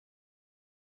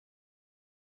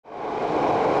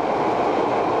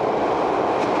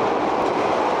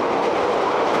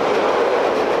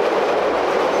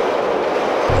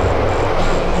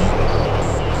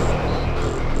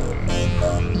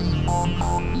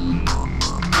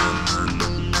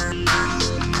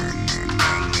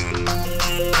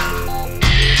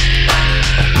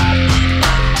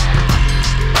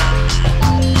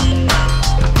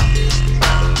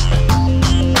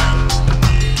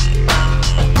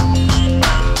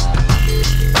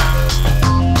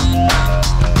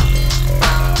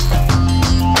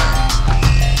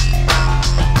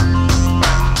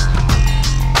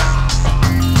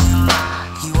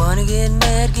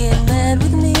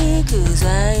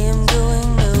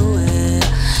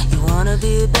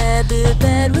be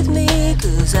bad with me,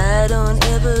 'cause I don't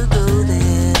ever go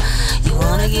there. You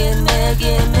wanna get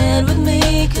mad with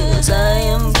me, 'cause I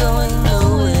am going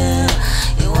nowhere.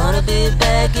 You wanna be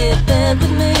bad, get bad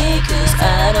with me, 'cause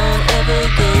I don't ever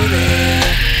go there.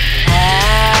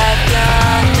 I've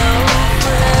got no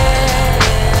friends.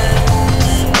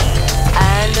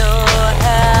 I know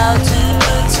how to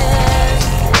pretend.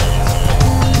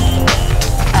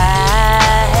 I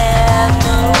have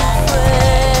no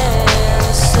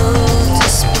friends, so to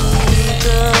speak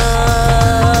of.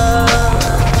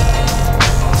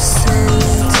 So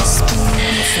to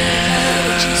speak of.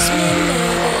 Just me,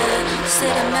 maybe.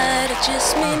 Said I might have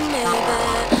just me, maybe.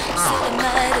 Said I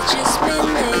might have just me,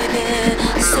 maybe.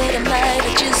 Said I might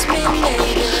have just me,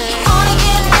 maybe. You wanna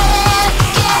get mad,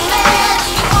 get mad.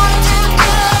 You wanna do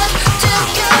good, do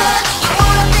good. You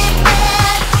wanna be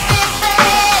bad, be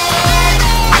bad.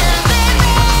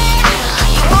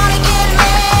 You wanna get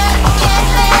mad, get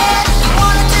mad. You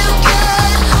wanna do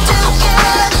good, do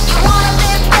good. You wanna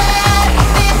be bad,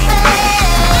 be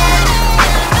bad.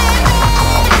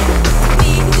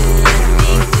 Be good,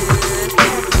 be good.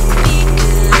 Be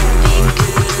good, be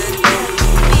good.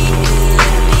 Be good,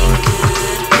 be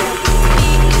good.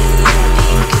 Be good, be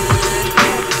good.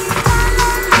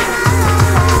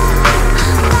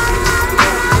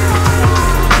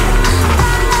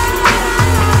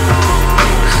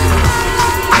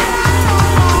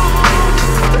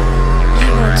 You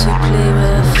want to play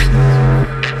rough?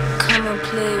 Come and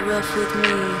play rough with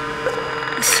me.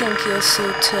 You think you're so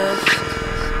tough?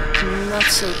 Not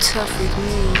so tough with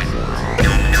me.